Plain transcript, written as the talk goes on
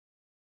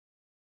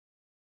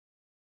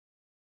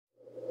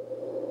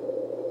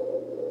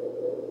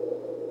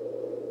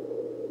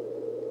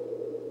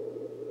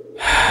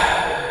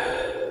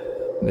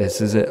This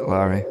is it,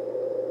 Larry.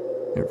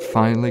 You're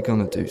finally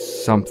gonna do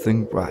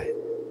something right.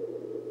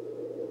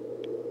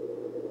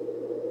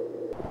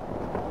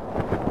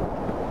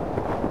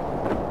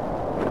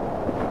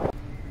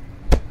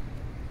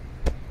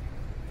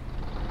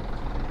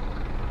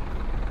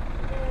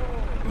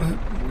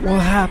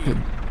 What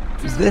happened?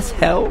 Is this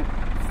hell?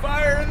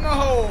 Fire in the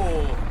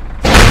hole!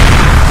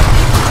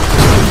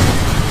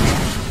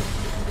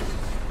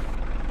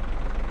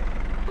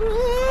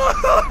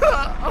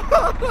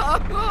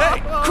 Hey,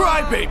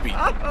 crybaby!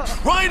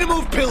 Trying to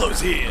move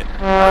pillows here!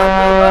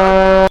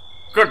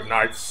 Good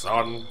night,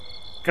 son.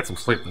 Get some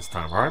sleep this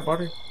time, alright,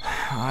 buddy?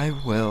 I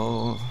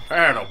will.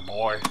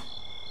 Attaboy.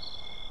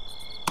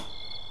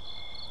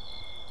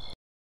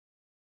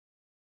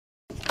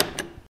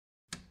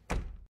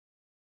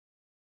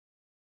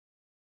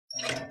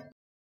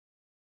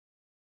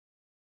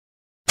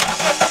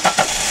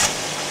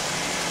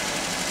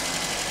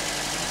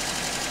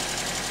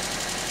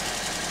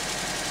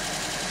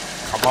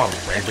 Come on,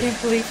 I baby.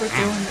 can't believe we're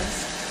doing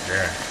this.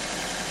 Yeah.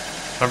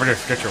 Let me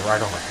just get you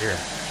right over here.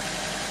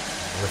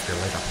 Lift your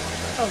leg up a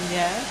little bit. Oh,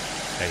 yeah?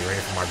 Hey, you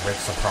ready for my big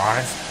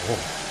surprise? Oh,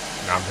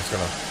 now I'm just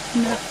gonna...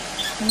 No.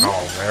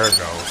 Oh, there it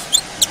goes.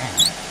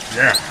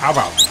 Yeah, how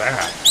about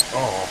that?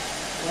 Oh.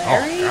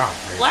 Larry? Oh, God,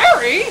 baby.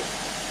 Larry?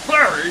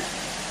 Larry!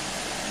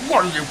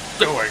 What are you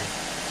doing?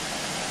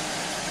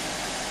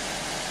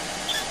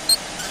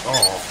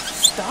 Oh.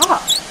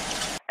 Stop.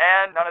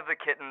 And none of the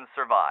kittens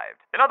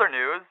survived. In other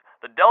news,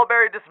 the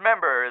Delberry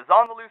Dismember is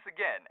on the loose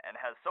again and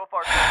has so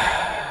far killed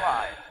 18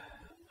 lives.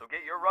 So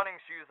get your running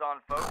shoes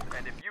on, folks,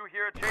 and if you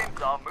hear a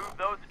chainsaw, move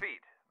those feet.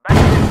 Back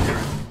to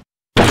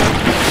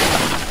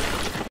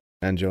you,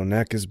 And your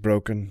neck is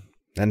broken,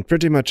 and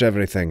pretty much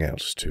everything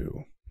else,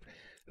 too.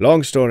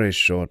 Long story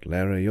short,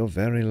 Larry, you're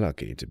very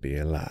lucky to be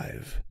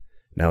alive.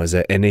 Now, is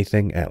there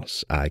anything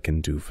else I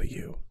can do for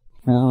you?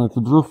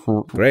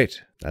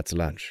 Great, that's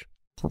lunch.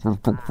 Just my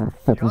luck.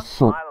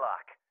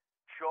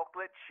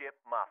 Chocolate chip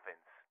muffins.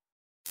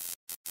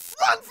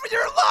 Run for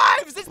your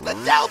lives! It's the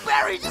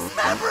Delberry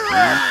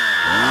Dismemberer!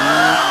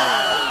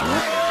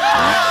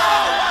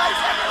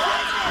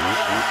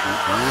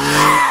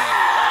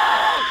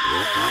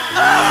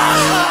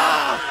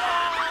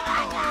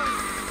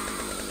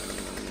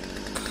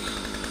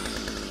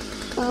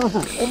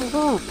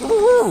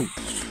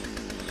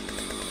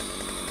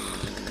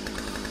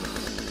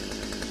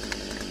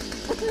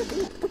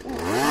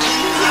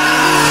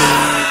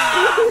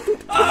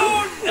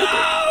 Oh